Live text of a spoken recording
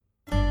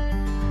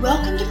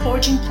Welcome to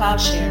Forging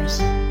Plowshares.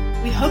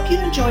 We hope you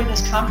enjoy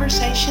this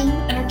conversation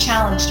and are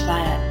challenged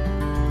by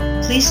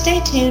it. Please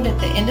stay tuned at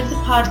the end of the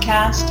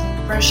podcast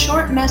for a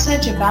short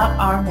message about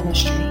our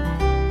ministry.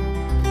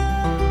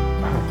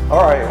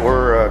 All right,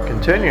 we're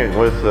continuing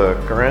with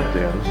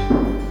Corinthians,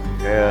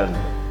 and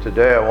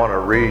today I want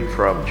to read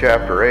from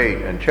chapter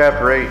 8. And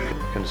chapter 8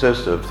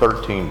 consists of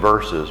 13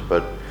 verses,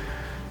 but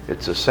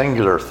it's a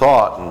singular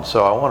thought, and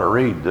so I want to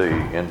read the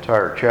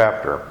entire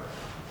chapter.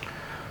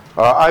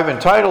 I've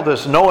entitled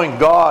this, Knowing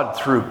God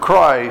Through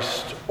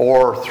Christ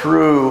or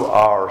Through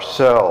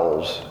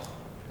Ourselves,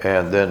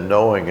 and then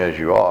Knowing as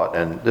You Ought.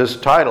 And this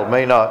title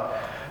may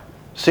not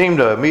seem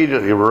to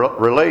immediately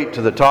relate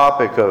to the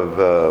topic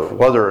of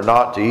whether or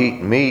not to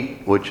eat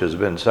meat which has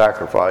been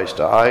sacrificed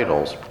to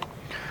idols.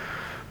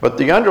 But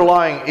the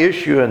underlying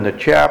issue in the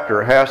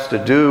chapter has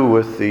to do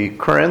with the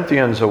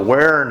Corinthians'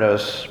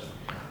 awareness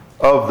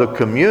of the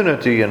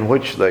community in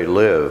which they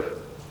live.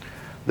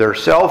 Their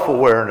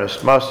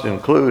self-awareness must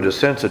include a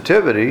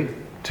sensitivity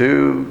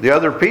to the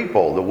other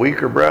people, the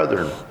weaker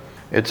brethren.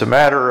 It's a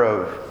matter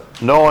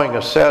of knowing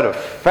a set of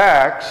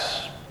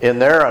facts in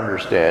their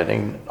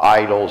understanding,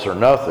 idols or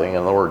nothing. In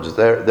other words,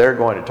 they're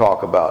going to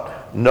talk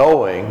about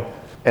knowing,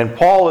 and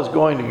Paul is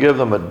going to give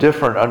them a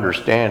different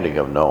understanding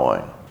of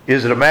knowing.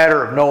 Is it a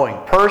matter of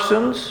knowing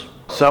persons?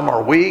 Some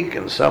are weak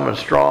and some are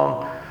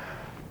strong.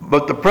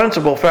 But the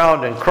principle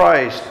found in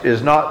Christ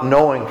is not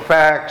knowing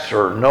facts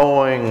or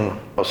knowing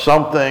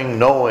something,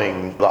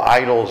 knowing the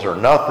idols or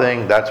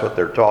nothing. That's what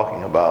they're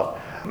talking about.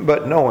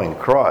 But knowing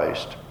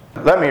Christ.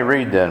 Let me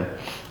read then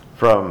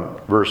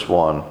from verse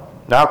 1.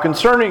 Now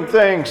concerning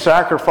things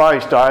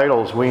sacrificed to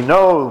idols, we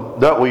know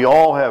that we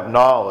all have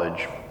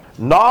knowledge.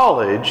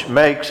 Knowledge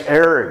makes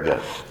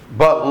arrogant,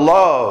 but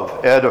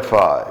love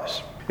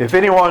edifies. If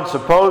anyone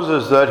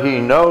supposes that he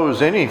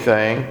knows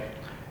anything,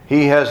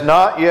 he has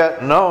not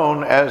yet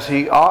known as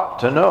he ought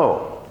to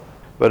know.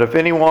 But if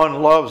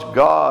anyone loves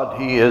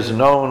God, he is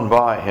known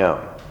by him.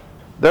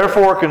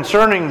 Therefore,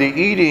 concerning the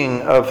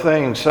eating of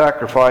things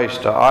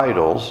sacrificed to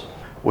idols,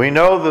 we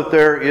know that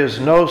there is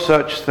no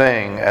such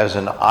thing as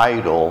an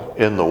idol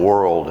in the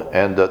world,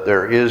 and that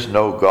there is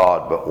no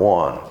God but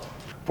one.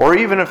 For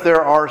even if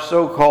there are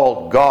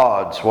so-called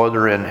gods,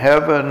 whether in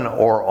heaven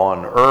or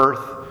on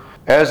earth,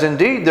 as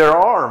indeed there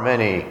are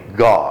many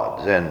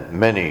gods and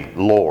many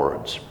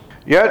lords,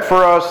 yet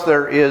for us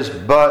there is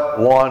but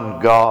one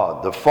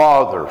God, the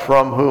Father,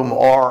 from whom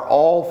are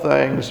all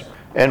things,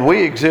 and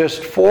we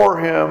exist for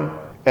him,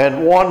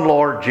 and one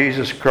Lord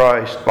Jesus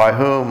Christ, by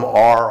whom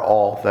are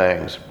all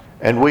things,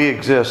 and we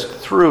exist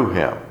through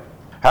him.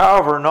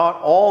 However,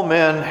 not all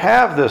men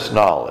have this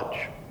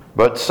knowledge,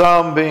 but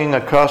some, being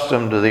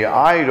accustomed to the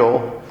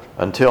idol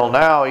until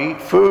now,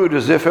 eat food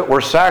as if it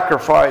were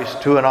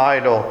sacrificed to an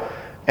idol,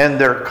 and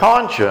their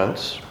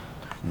conscience,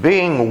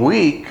 being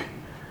weak,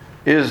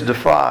 is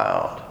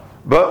defiled.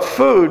 But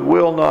food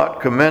will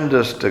not commend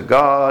us to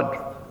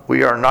God.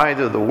 We are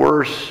neither the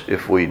worse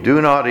if we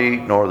do not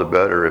eat, nor the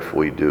better if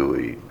we do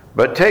eat.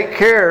 But take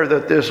care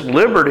that this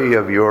liberty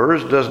of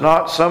yours does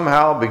not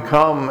somehow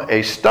become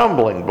a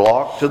stumbling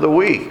block to the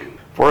weak.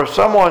 For if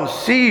someone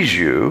sees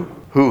you,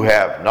 who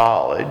have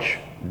knowledge,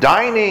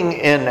 dining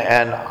in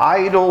an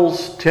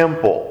idol's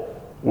temple,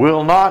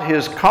 will not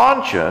his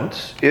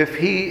conscience, if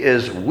he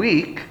is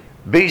weak,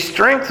 be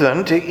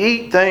strengthened to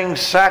eat things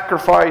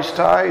sacrificed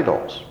to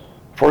idols?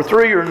 For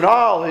through your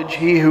knowledge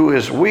he who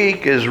is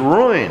weak is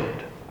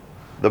ruined,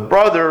 the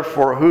brother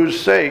for whose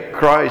sake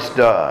Christ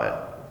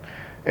died.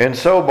 And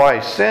so by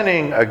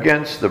sinning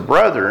against the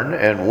brethren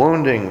and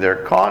wounding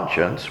their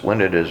conscience when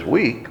it is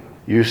weak,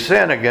 you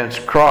sin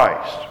against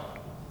Christ.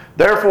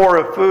 Therefore,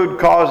 if food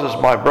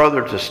causes my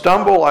brother to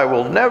stumble, I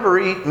will never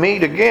eat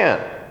meat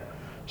again,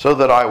 so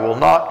that I will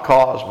not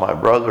cause my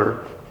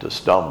brother to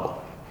stumble.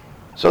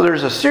 So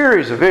there's a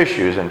series of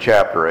issues in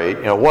chapter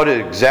 8. What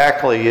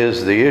exactly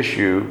is the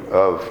issue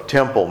of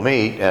temple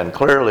meat? And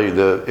clearly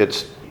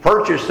it's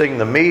purchasing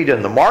the meat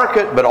in the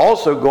market, but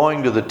also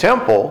going to the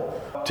temple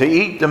to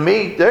eat the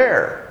meat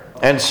there.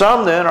 And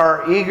some then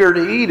are eager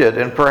to eat it,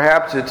 and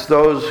perhaps it's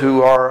those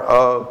who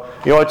are,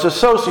 it's a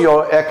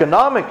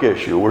socioeconomic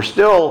issue. We're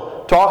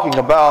still talking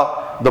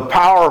about the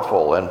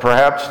powerful and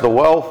perhaps the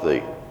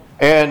wealthy.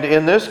 And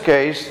in this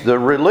case, the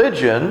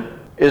religion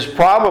is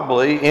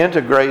probably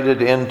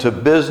integrated into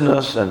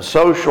business and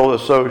social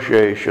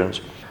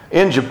associations.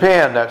 In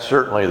Japan, that's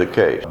certainly the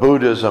case.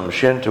 Buddhism,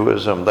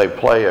 Shintoism, they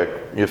play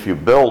if you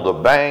build a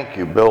bank,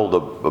 you build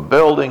a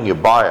building, you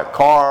buy a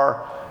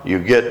car, you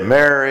get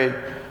married,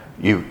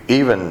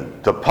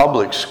 even to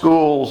public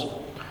schools,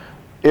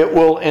 it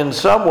will in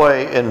some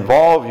way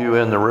involve you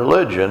in the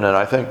religion, and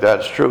I think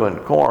that's true in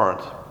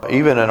Corinth.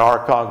 Even in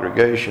our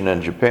congregation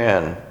in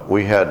Japan,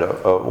 we had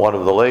one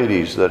of the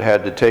ladies that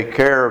had to take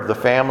care of the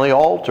family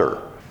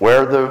altar,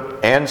 where the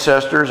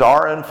ancestors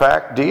are in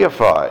fact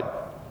deified.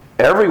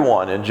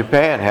 Everyone in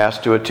Japan has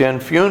to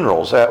attend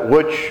funerals at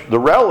which the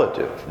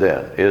relative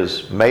then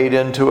is made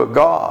into a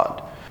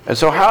god. And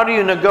so how do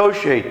you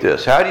negotiate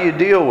this? How do you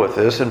deal with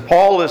this? And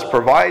Paul is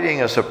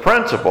providing us a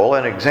principle,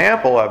 an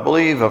example, I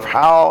believe, of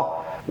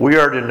how we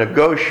are to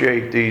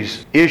negotiate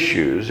these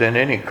issues in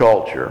any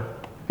culture.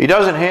 He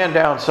doesn't hand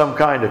down some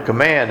kind of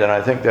command, and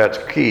I think that's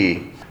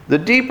key. The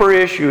deeper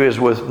issue is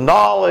with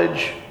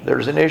knowledge.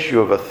 There's an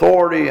issue of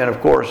authority and, of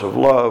course, of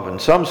love.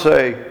 And some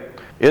say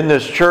in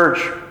this church,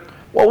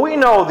 well, we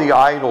know the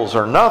idols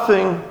are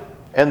nothing,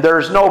 and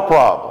there's no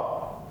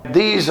problem.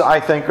 These, I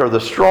think, are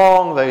the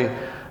strong.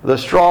 The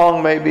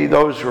strong may be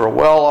those who are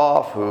well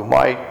off, who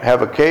might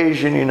have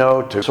occasion,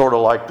 to sort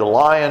of like the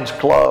Lions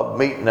Club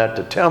meeting at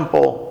the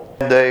temple.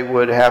 They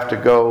would have to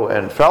go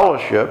and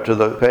fellowship to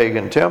the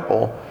pagan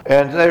temple.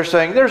 And they're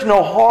saying there's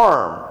no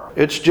harm.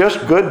 It's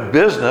just good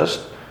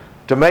business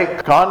to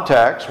make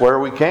contacts where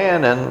we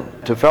can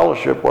and to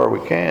fellowship where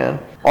we can.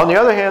 On the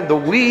other hand, the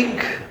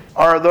weak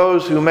are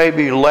those who may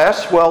be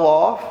less well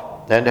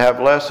off and have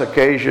less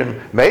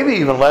occasion, maybe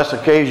even less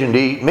occasion to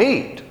eat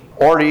meat,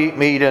 or to eat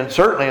meat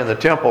certainly in the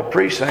temple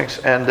precincts,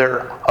 and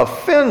they're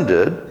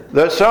offended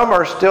that some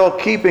are still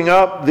keeping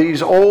up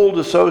these old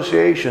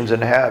associations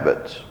and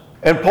habits.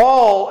 And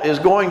Paul is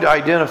going to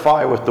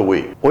identify with the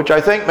weak, which I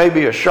think may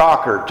be a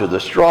shocker to the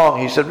strong.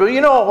 He said, well,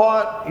 you know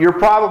what? You're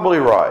probably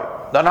right.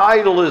 An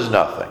idol is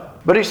nothing.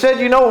 But he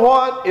said, you know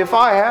what? If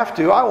I have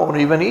to, I won't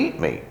even eat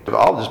meat.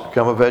 I'll just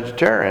become a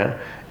vegetarian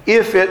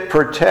if it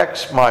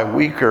protects my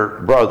weaker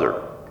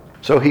brother.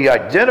 So he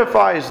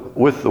identifies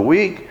with the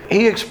weak.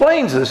 He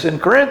explains this in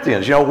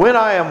Corinthians. When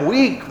I am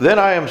weak, then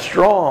I am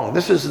strong.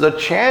 This is the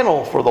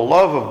channel for the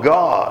love of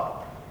God.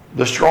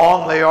 The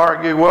strong, they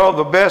argue, well,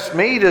 the best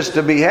meat is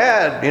to be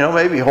had,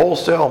 maybe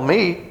wholesale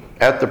meat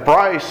at the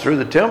price through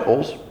the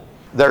temples.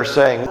 They're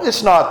saying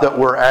it's not that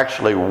we're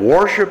actually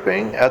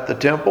worshiping at the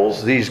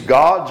temples. These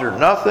gods are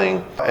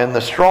nothing. And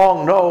the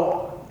strong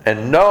know,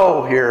 and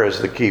know here is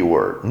the key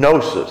word,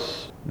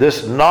 gnosis.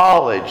 This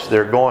knowledge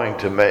they're going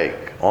to make.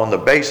 On the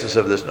basis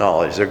of this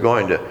knowledge, they're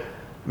going to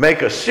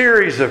make a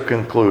series of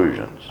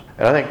conclusions.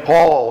 And I think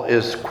Paul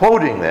is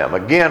quoting them.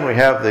 Again, we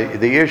have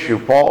the issue.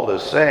 Paul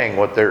is saying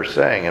what they're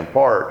saying in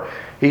part.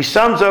 He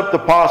sums up the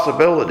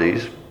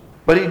possibilities,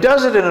 but he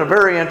does it in a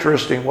very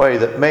interesting way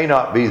that may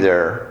not be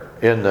there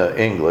in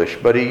the English.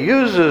 But he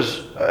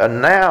uses a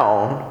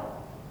noun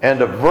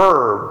and a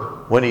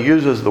verb when he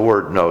uses the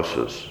word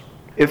gnosis.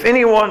 If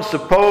anyone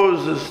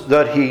supposes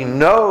that he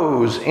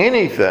knows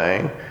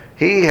anything,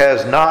 he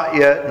has not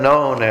yet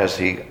known as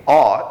he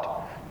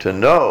ought to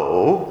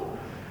know.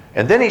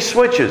 And then he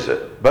switches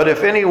it. But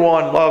if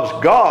anyone loves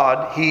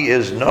God, he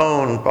is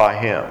known by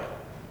him.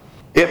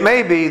 It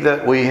may be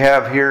that we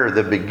have here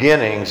the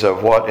beginnings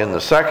of what in the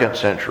 2nd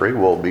century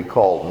will be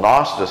called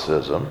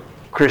Gnosticism,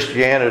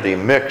 Christianity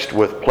mixed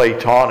with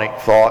Platonic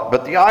thought.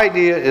 But the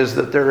idea is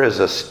that there is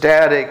a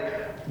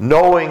static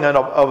knowing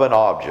of an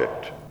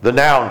object, the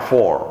noun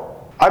form.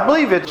 I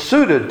believe it's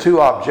suited to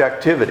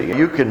objectivity.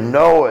 You can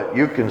know it,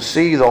 you can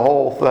see the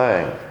whole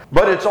thing.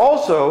 But it's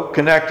also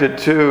connected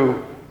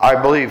to, I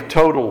believe,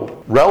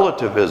 total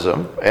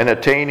relativism and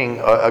attaining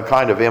a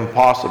kind of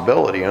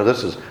impossibility.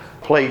 This is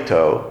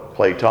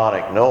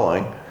Platonic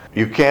knowing.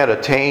 You can't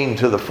attain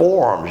to the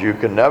forms. You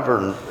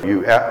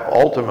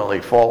ultimately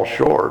fall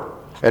short.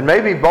 And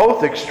maybe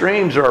both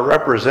extremes are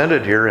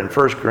represented here in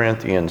 1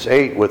 Corinthians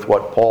 8 with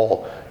what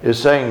Paul is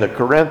saying the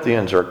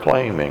Corinthians are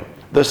claiming.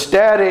 The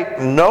static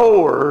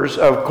knowers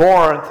of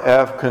Corinth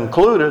have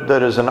concluded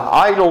that an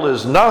idol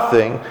is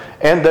nothing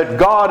and that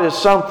God is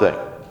something.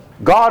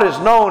 God is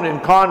known in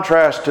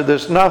contrast to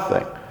this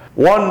nothing.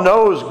 One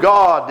knows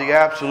God, the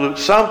absolute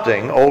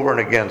something, over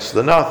and against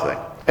the nothing.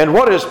 And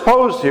what is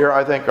posed here,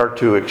 I think, are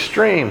two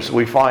extremes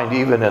we find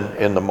even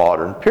in the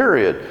modern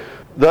period.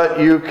 That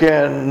you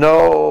can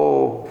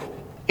know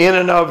in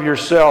and of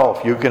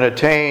yourself, you can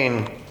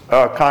attain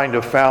a kind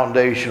of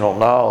foundational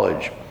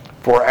knowledge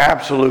for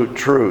absolute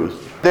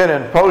truth. Then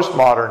in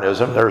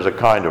postmodernism, there's a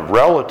kind of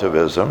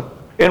relativism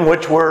in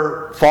which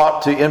we're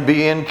thought to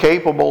be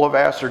incapable of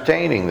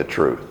ascertaining the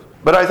truth.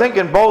 But I think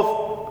in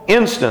both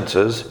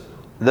instances,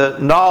 the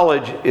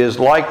knowledge is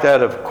like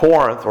that of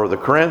Corinth or the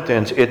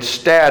Corinthians. It's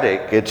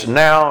static, it's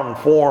noun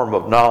form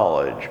of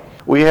knowledge.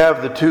 We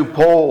have the two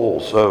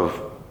poles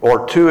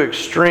or two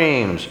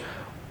extremes.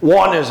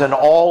 One is an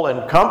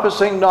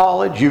all-encompassing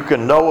knowledge, you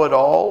can know it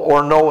all,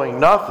 or knowing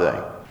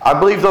nothing. I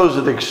believe those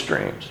are the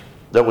extremes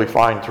that we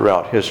find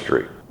throughout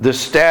history. The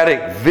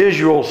static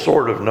visual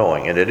sort of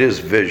knowing, and it is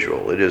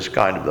visual, it is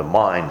kind of the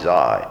mind's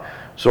eye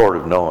sort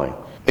of knowing,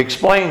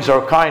 explains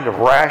our kind of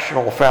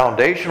rational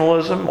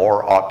foundationalism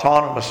or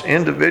autonomous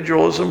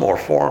individualism or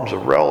forms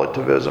of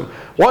relativism.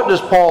 What does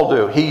Paul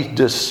do? He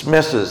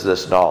dismisses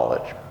this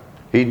knowledge.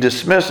 He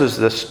dismisses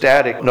the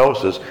static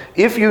gnosis.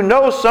 If you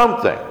know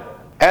something,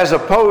 as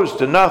opposed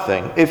to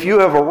nothing, if you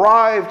have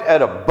arrived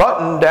at a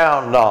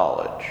buttoned-down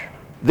knowledge,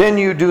 then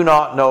you do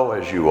not know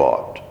as you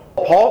ought.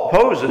 Paul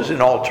poses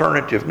an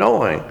alternative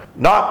knowing,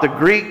 not the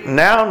Greek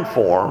noun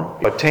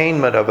form,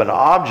 attainment of an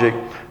object,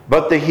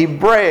 but the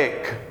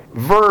Hebraic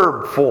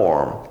verb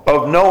form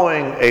of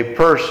knowing a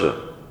person.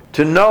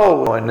 To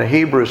know in the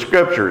Hebrew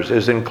Scriptures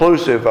is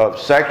inclusive of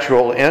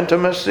sexual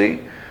intimacy,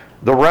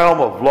 the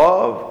realm of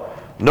love,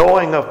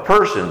 knowing of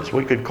persons.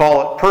 We could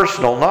call it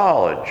personal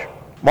knowledge.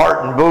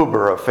 Martin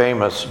Buber, a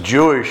famous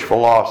Jewish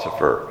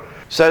philosopher,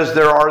 says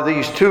there are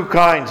these two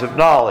kinds of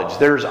knowledge.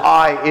 There's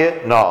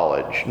I-it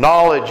knowledge,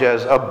 knowledge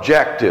as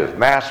objective,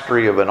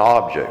 mastery of an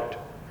object.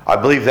 I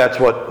believe that's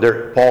what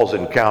Paul's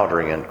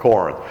encountering in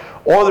Corinth.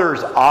 Or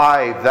there's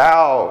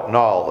I-thou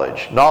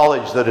knowledge,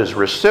 knowledge that is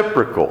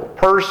reciprocal,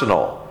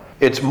 personal.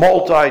 It's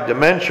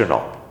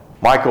multidimensional.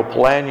 Michael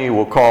Polanyi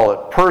will call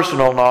it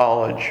personal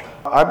knowledge.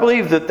 I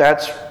believe that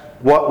that's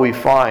what we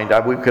find.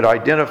 We could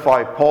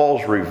identify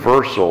Paul's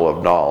reversal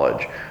of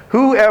knowledge.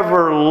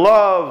 Whoever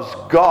loves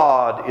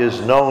God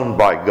is known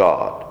by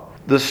God.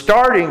 The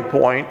starting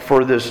point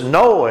for this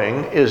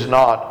knowing is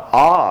not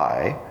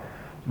I,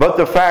 but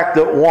the fact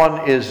that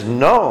one is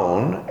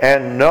known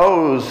and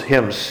knows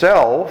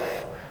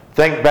himself.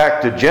 Think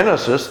back to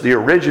Genesis, the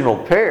original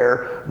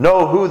pair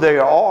know who they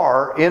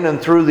are in and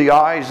through the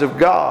eyes of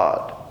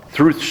God.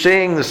 Through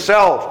seeing the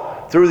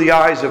self through the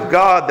eyes of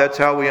God, that's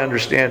how we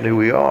understand who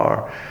we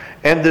are.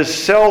 And this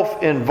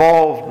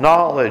self-involved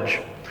knowledge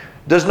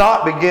does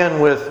not begin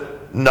with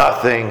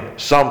nothing,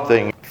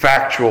 something,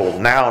 factual,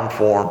 noun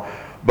form,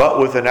 but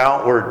with an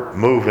outward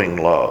moving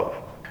love.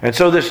 And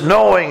so this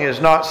knowing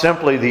is not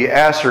simply the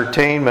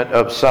ascertainment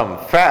of some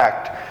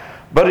fact,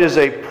 but is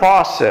a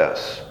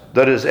process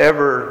that is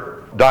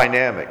ever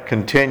dynamic,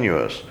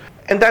 continuous.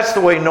 And that's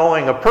the way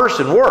knowing a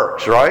person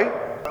works, right?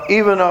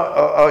 Even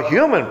a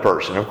human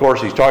person, of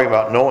course he's talking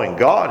about knowing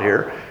God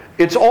here,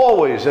 it's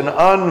always an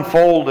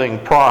unfolding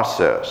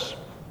process.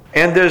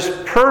 And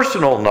this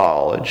personal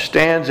knowledge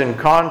stands in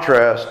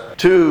contrast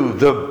to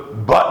the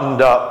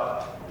buttoned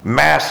up,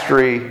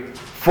 mastery,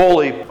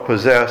 fully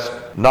possessed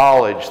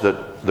knowledge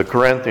that the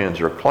Corinthians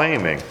are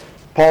claiming.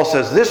 Paul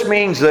says, this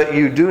means that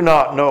you do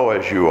not know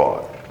as you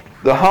ought.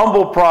 The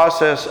humble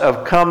process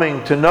of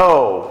coming to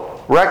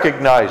know,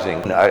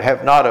 recognizing, I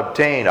have not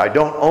obtained, I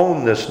don't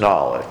own this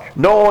knowledge.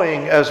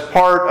 Knowing as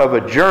part of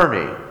a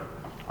journey.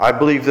 I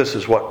believe this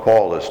is what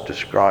Paul is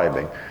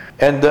describing.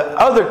 And the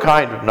other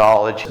kind of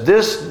knowledge,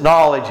 this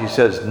knowledge, he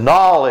says,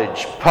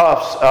 knowledge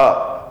puffs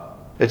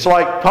up. It's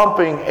like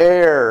pumping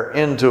air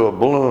into a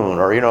balloon,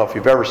 or if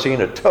you've ever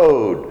seen a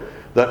toad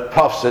that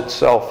puffs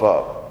itself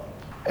up.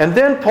 And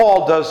then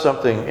Paul does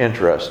something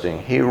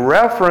interesting. He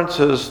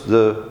references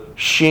the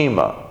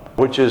Shema,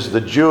 which is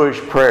the Jewish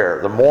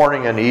prayer, the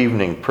morning and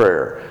evening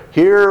prayer.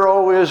 Hear,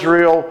 O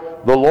Israel,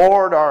 the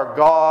Lord our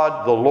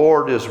God, the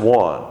Lord is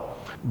one.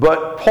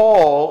 But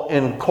Paul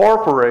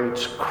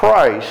incorporates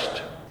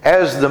Christ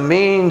as the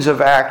means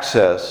of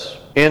access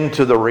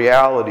into the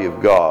reality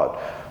of God.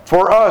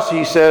 For us,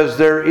 he says,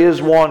 there is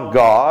one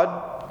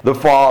God, the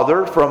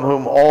Father, from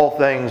whom all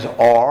things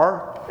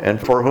are and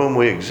for whom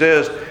we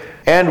exist,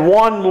 and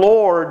one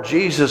Lord,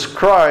 Jesus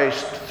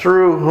Christ,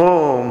 through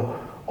whom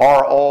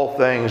are all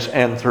things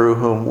and through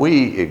whom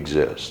we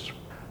exist.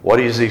 What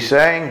is he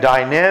saying?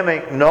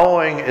 Dynamic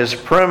knowing is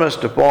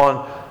premised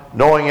upon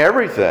knowing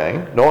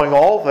everything, knowing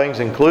all things,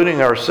 including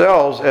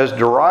ourselves, as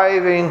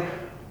deriving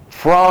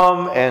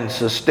from and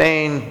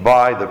sustained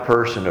by the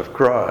person of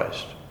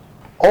Christ.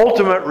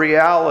 Ultimate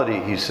reality,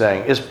 he's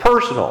saying, is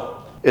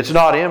personal. It's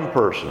not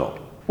impersonal,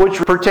 which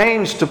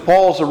pertains to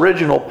Paul's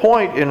original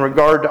point in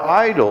regard to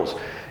idols.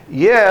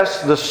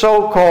 Yes, the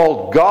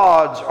so-called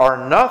gods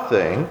are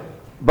nothing,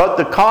 but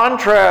the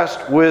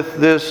contrast with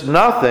this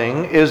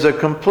nothing is a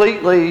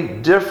completely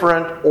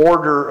different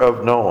order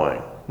of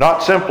knowing.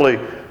 Not simply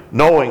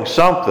knowing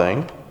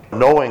something,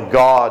 knowing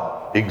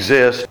God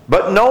exists,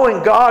 but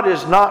knowing God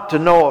is not to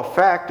know a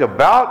fact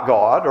about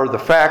God or the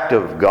fact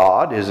of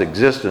God, his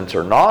existence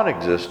or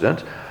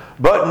non-existence,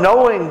 but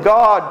knowing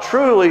God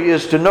truly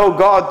is to know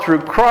God through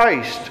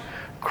Christ.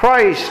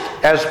 Christ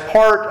as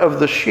part of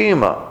the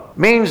Shema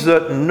means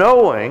that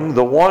knowing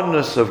the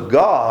oneness of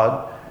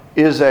God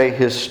is a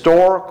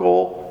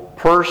historical,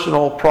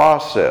 personal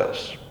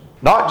process.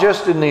 Not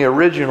just in the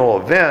original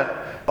event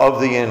of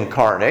the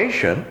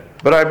incarnation,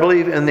 but I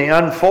believe in the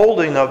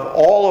unfolding of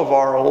all of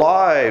our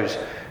lives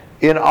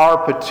in our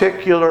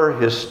particular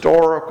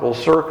historical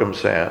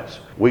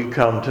circumstance, we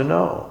come to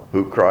know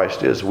who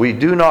Christ is. We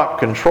do not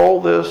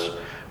control this.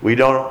 We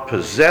don't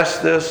possess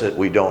this.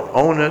 We don't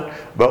own it,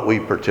 but we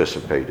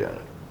participate in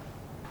it.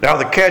 Now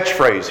the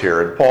catchphrase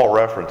here, and Paul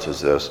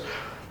references this,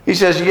 he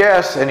says,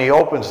 yes, and he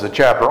opens the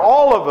chapter,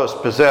 all of us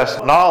possess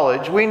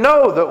knowledge. We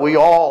know that we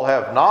all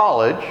have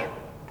knowledge.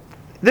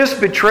 This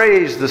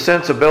betrays the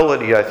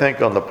sensibility, I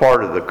think, on the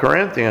part of the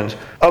Corinthians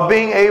of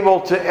being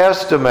able to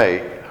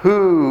estimate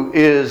who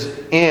is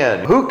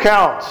in, who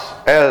counts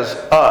as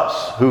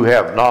us who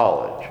have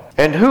knowledge,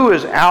 and who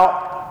is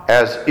out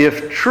as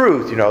if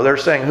truth. They're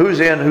saying who's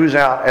in, who's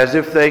out, as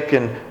if they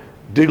can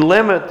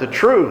delimit the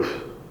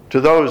truth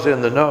to those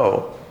in the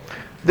know.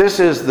 This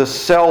is the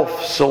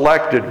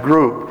self-selected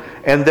group,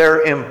 and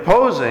they're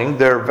imposing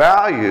their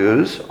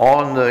values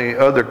on the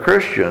other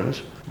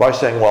Christians by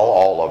saying, well,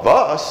 all of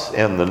us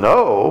in the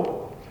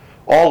know,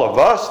 all of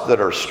us that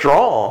are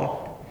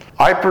strong,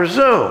 I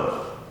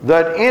presume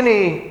that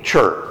any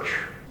church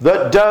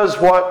that does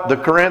what the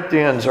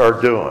Corinthians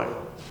are doing,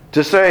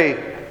 to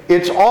say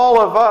it's all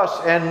of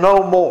us and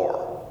no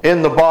more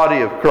in the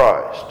body of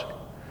Christ,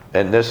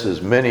 and this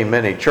is many,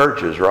 many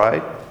churches,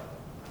 right?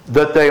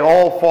 That they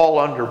all fall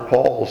under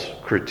Paul's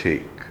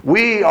critique.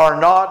 We are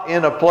not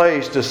in a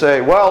place to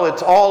say, well,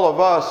 it's all of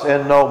us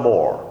and no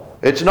more.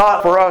 It's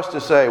not for us to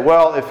say,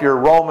 well, if you're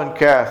Roman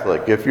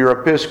Catholic, if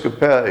you're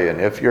Episcopalian,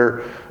 if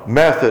you're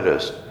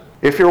Methodist,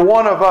 if you're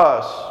one of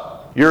us,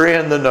 you're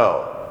in the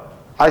know.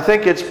 I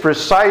think it's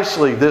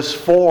precisely this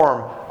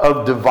form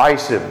of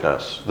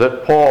divisiveness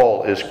that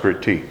Paul is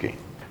critiquing.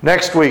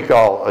 Next week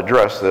I'll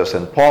address this,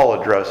 and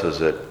Paul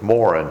addresses it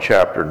more in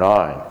chapter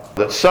 9.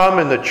 That some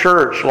in the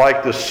church,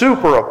 like the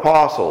super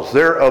apostles,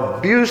 they're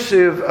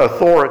abusive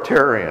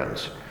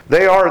authoritarians.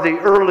 They are the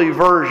early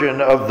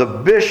version of the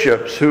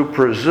bishops who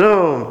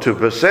presume to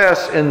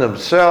possess in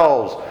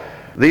themselves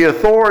the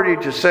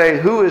authority to say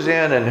who is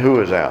in and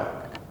who is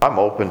out. I'm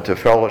open to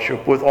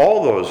fellowship with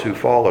all those who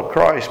follow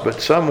Christ,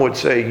 but some would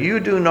say you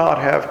do not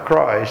have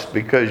Christ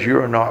because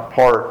you're not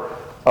part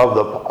of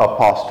the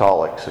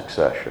apostolic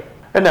succession.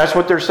 And that's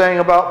what they're saying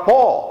about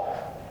Paul.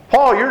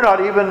 Paul, you're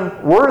not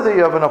even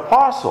worthy of an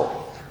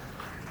apostle.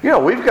 You know,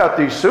 we've got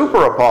these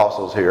super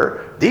apostles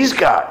here. These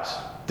guys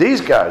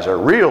are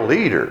real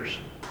leaders.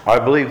 I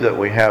believe that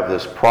we have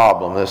this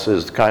problem. This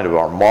is kind of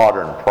our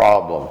modern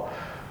problem.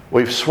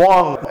 We've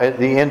swung at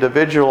the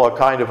individual a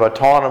kind of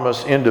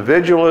autonomous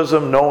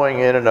individualism, knowing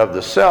in and of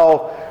the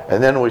self,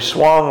 and then we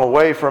swung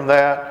away from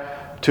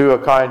that to a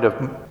kind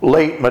of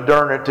late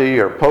modernity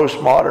or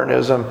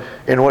postmodernism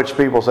in which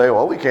people say,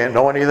 well, we can't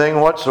know anything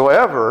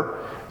whatsoever.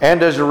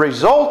 And as a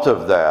result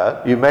of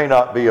that, you may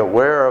not be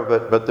aware of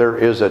it, but there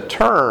is a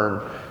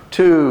turn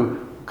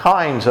to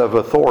kinds of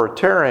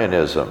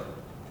authoritarianism,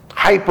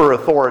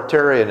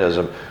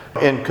 hyper-authoritarianism.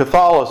 In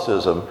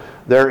Catholicism,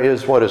 there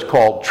is what is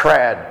called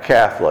trad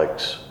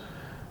Catholics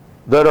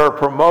that are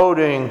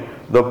promoting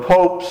the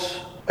Pope's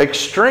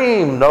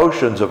extreme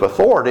notions of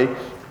authority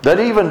that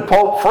even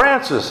Pope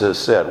Francis has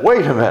said,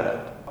 wait a minute,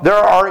 there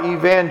are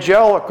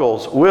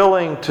evangelicals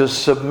willing to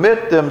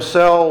submit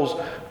themselves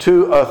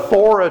to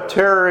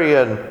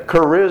authoritarian,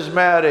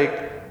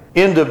 charismatic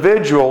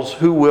individuals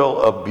who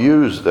will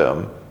abuse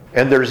them.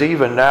 And there was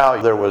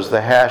the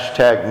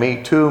hashtag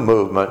Me Too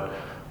movement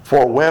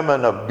for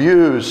women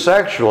abused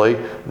sexually.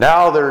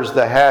 Now there's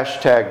the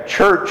hashtag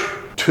Church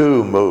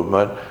Too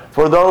movement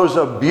for those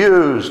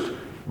abused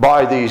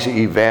by these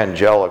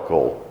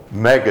evangelical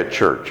mega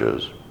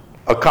churches.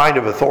 A kind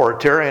of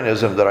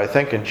authoritarianism that I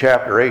think in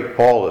chapter 8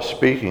 Paul is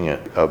speaking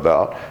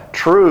about.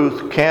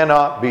 Truth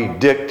cannot be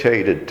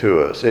dictated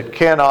to us. It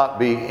cannot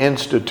be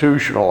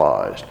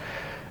institutionalized.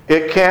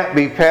 It can't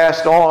be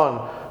passed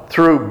on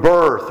through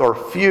birth or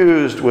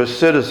fused with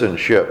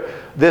citizenship.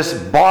 This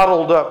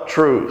bottled up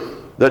truth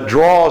that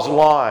draws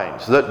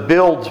lines, that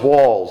builds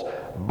walls,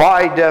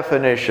 by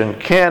definition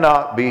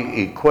cannot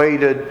be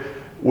equated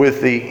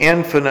with the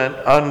infinite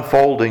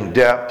unfolding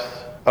depth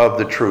of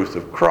the truth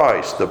of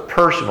Christ, the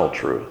personal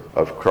truth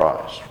of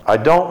Christ. I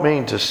don't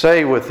mean to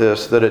say with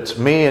this that it's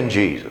me and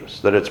Jesus,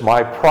 that it's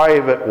my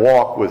private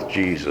walk with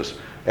Jesus,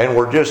 and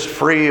we're just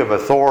free of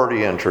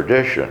authority and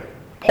tradition.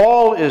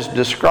 Paul is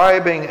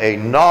describing a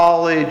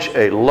knowledge,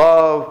 a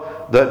love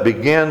that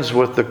begins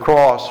with the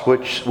cross,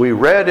 which we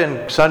read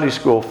in Sunday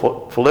school,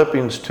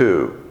 Philippians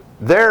 2.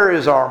 There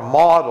is our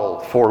model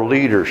for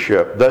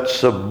leadership that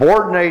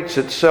subordinates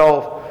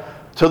itself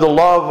to the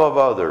love of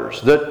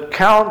others, that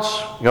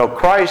counts,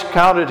 Christ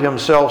counted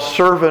himself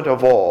servant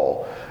of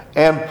all.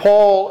 And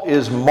Paul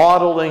is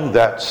modeling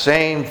that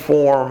same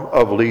form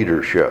of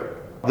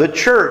leadership. The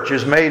church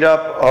is made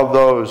up of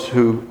those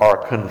who are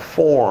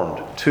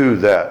conformed to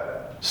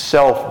that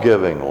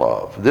self-giving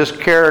love. This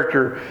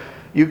character,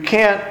 you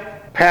can't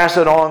pass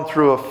it on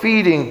through a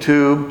feeding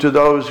tube to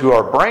those who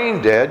are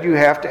brain dead. You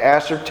have to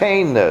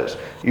ascertain this.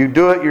 You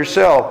do it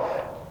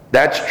yourself.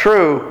 That's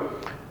true.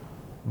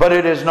 But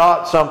it is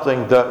not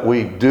something that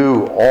we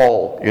do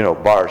all,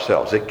 by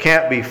ourselves. It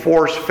can't be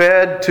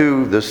force-fed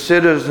to the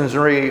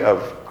citizenry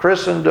of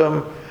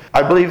Christendom.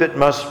 I believe it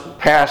must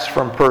pass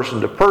from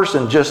person to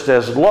person, just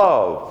as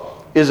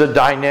love is a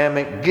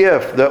dynamic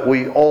gift that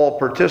we all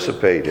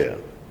participate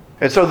in.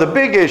 And so the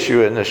big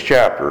issue in this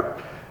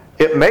chapter,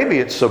 maybe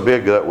it's so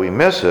big that we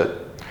miss it,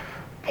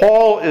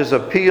 Paul is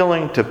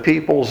appealing to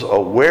people's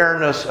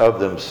awareness of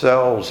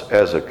themselves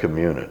as a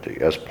community,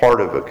 as part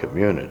of a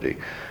community.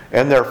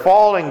 And they're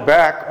falling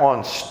back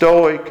on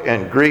Stoic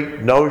and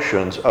Greek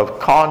notions of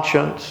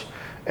conscience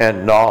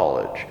and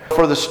knowledge.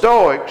 For the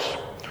Stoics,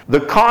 the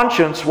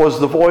conscience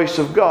was the voice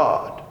of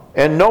God.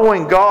 And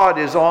knowing God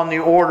is on the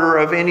order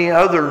of any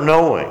other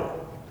knowing.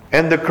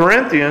 And the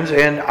Corinthians,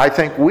 and I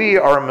think we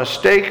are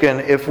mistaken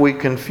if we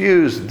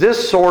confuse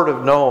this sort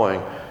of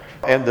knowing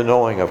and the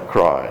knowing of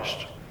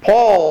Christ.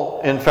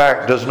 Paul, in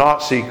fact, does not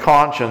see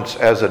conscience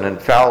as an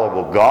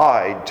infallible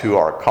guide to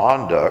our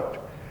conduct.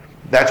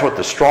 That's what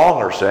the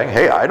strong are saying.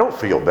 Hey, I don't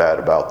feel bad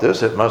about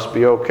this. It must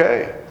be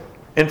okay.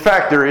 In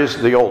fact,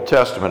 the Old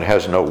Testament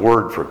has no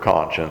word for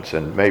conscience,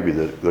 and maybe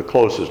the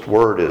closest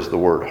word is the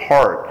word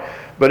heart.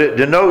 But it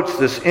denotes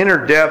this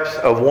inner depth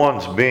of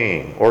one's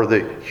being, or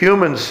the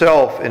human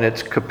self in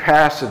its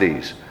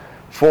capacities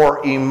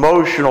for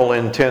emotional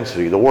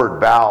intensity, the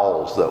word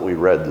bowels that we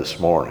read this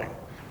morning.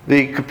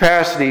 The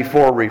capacity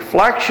for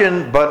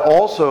reflection, but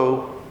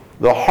also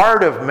the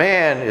heart of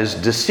man is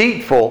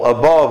deceitful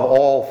above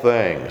all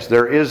things.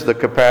 There is the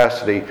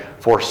capacity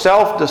for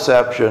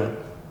self-deception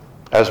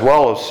as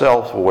well as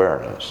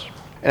self-awareness.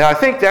 And I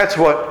think that's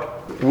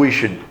what we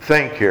should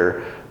think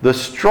here. The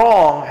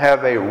strong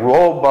have a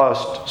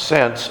robust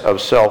sense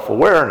of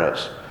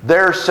self-awareness.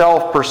 Their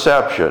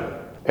self-perception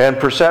and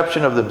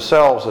perception of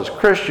themselves as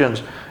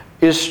Christians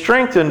is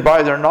strengthened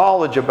by their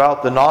knowledge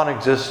about the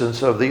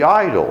non-existence of the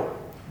idol.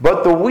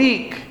 But the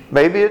weak,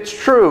 maybe it's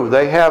true,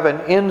 they have an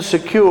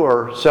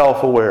insecure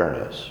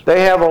self-awareness.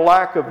 They have a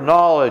lack of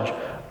knowledge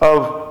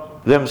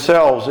of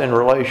themselves in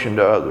relation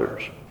to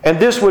others. And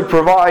this would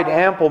provide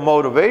ample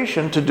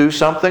motivation to do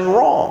something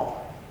wrong.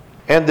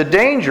 And the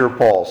danger,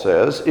 Paul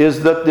says,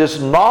 is that this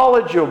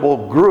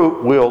knowledgeable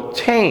group will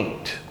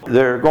taint.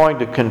 They're going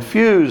to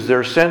confuse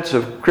their sense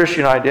of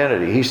Christian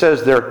identity. He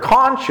says their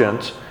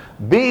conscience,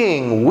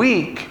 being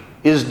weak,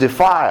 is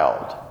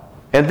defiled.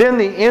 And then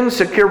the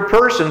insecure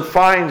person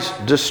finds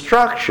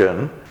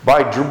destruction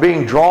by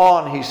being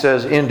drawn, he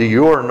says, into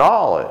your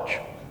knowledge.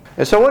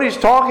 And so what he's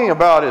talking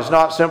about is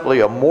not simply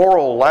a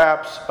moral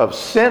lapse of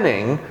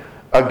sinning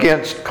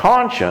against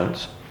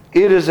conscience.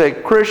 It is a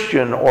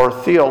Christian or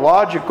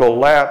theological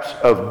lapse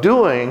of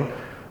doing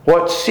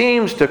what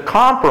seems to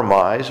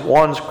compromise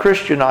one's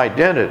Christian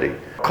identity,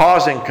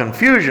 causing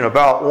confusion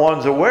about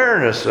one's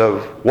awareness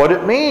of what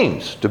it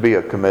means to be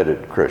a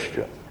committed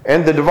Christian.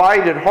 And the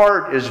divided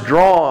heart is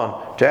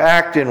drawn to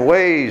act in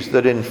ways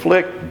that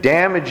inflict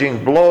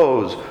damaging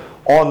blows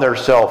on their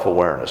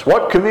self-awareness.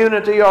 What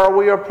community are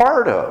we a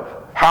part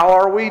of? How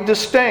are we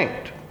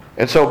distinct?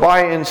 And so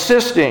by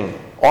insisting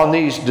on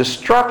these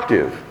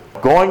destructive,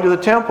 going to the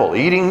temple,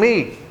 eating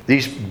meat,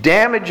 these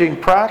damaging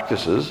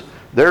practices,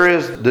 there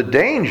is the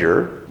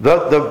danger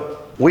that the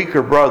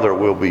weaker brother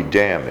will be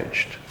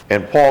damaged.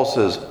 And Paul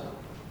says,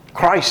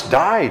 Christ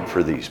died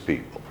for these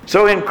people.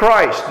 So in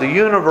Christ, the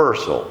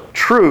universal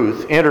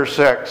truth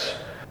intersects,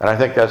 and I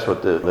think that's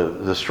what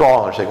the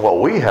strong are saying, well,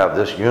 we have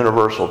this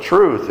universal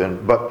truth,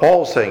 but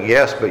Paul's saying,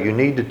 yes, but you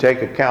need to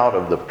take account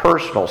of the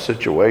personal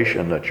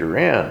situation that you're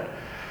in.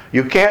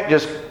 You can't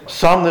just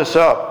sum this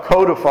up,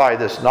 codify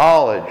this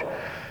knowledge,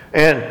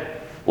 and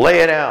lay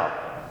it out.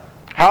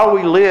 How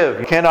we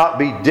live cannot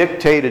be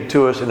dictated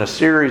to us in a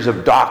series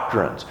of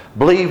doctrines.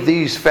 Believe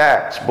these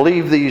facts,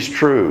 believe these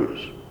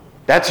truths.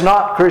 That's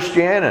not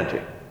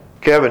Christianity.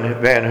 Kevin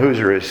Van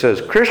Hooser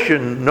says,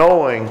 Christian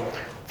knowing,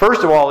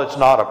 first of all, it's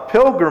not a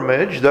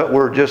pilgrimage that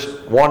we're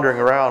just wandering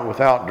around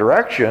without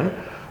direction,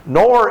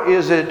 nor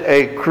is it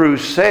a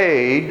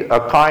crusade,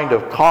 a kind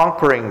of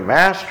conquering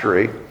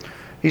mastery.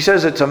 He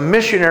says it's a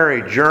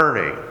missionary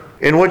journey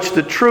in which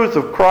the truth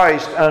of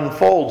Christ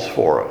unfolds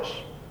for us.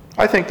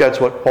 I think that's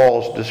what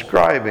Paul's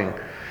describing.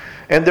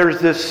 And there's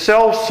this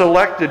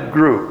self-selected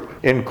group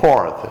in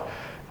Corinth.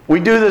 We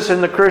do this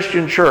in the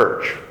Christian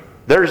church.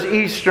 There's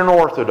Eastern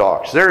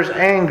Orthodox. There's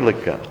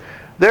Anglican.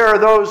 There are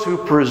those who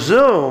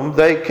presume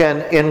they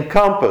can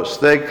encompass,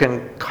 they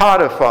can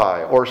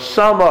codify or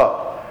sum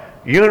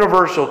up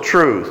universal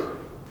truth.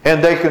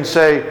 And they can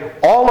say,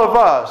 all of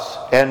us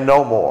and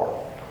no more.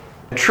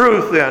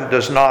 Truth then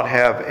does not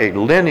have a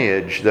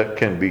lineage that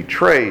can be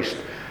traced,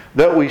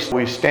 that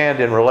we stand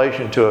in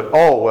relation to it.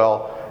 Oh,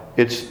 well,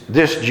 it's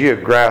this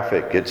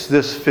geographic, it's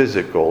this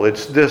physical,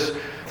 it's this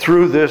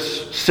through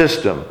this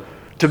system,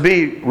 to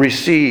be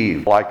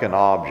received like an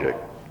object.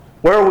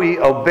 Where we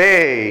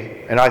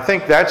obey, and I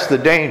think that's the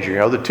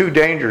danger, the two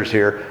dangers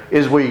here,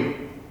 is we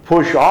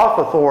push off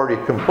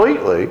authority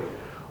completely,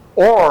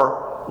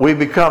 or we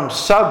become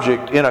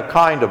subject in a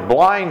kind of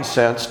blind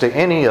sense to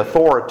any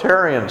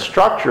authoritarian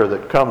structure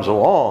that comes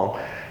along.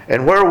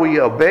 And where we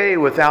obey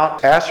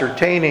without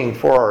ascertaining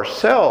for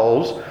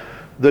ourselves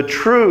the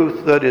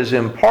truth that is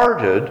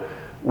imparted,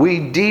 we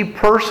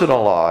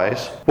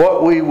depersonalize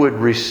what we would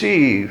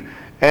receive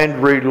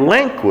and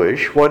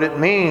relinquish what it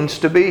means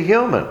to be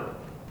human.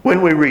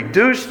 When we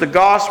reduce the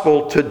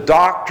gospel to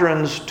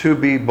doctrines to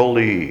be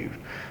believed,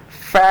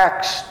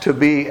 facts to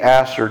be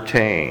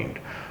ascertained,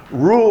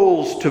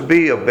 rules to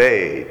be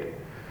obeyed,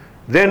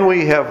 then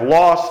we have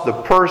lost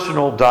the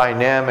personal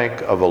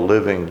dynamic of a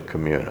living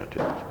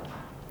community.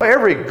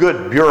 Every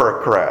good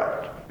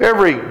bureaucrat,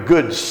 every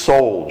good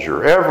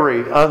soldier,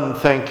 every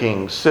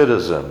unthinking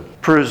citizen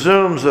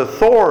presumes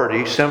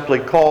authority simply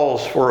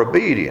calls for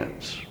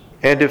obedience.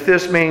 And if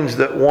this means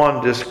that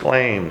one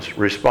disclaims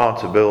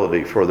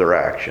responsibility for their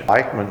action,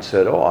 Eichmann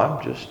said,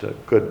 I'm just a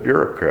good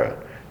bureaucrat.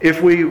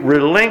 If we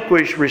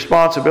relinquish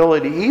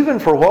responsibility even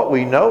for what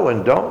we know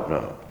and don't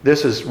know,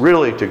 this is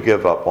really to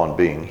give up on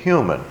being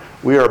human.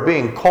 We are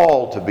being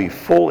called to be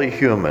fully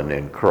human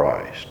in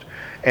Christ.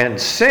 And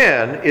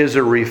sin is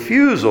a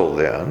refusal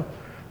then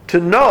to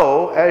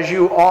know as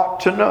you ought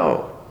to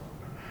know.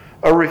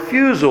 A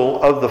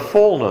refusal of the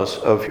fullness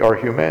of our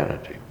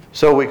humanity.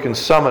 So we can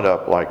sum it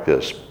up like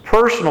this.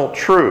 Personal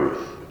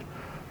truth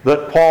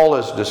that Paul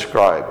is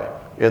describing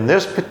in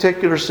this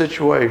particular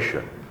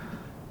situation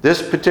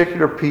this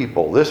particular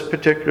people, this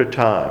particular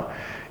time.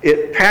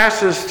 It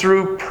passes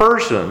through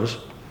persons,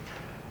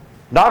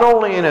 not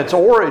only in its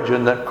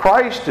origin that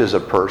Christ is a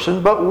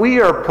person, but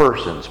we are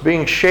persons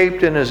being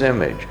shaped in His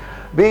image,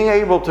 being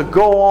able to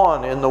go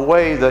on in the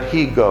way that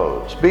He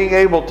goes, being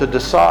able to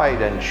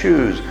decide and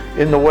choose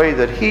in the way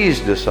that He's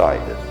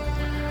decided.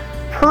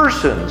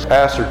 Persons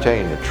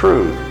ascertain the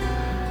truth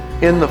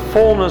in the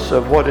fullness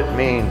of what it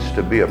means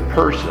to be a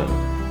person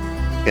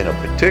in a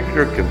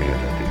particular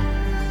community,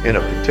 in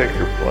a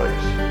particular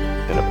place,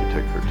 in a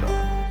particular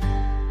time.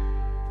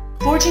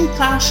 Forging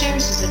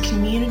Plowshares is a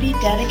community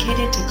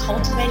dedicated to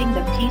cultivating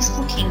the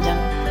peaceful kingdom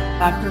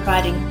by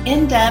providing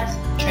in-depth,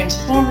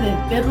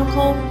 transformative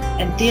biblical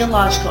and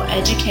theological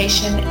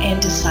education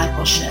and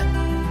discipleship.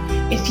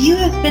 If you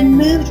have been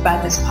moved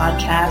by this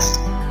podcast,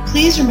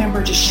 please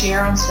remember to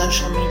share on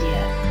social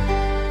media.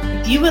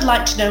 If you would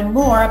like to know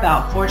more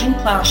about Forging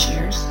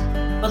Plowshares,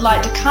 would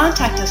like to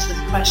contact us with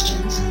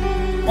questions,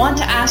 want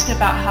to ask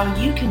about how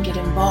you can get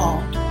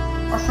involved,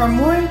 or for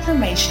more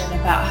information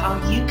about how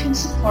you can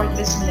support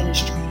this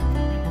ministry,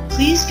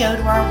 please go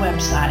to our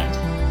website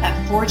at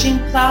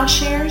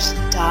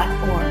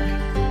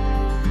forgingplowshares.org.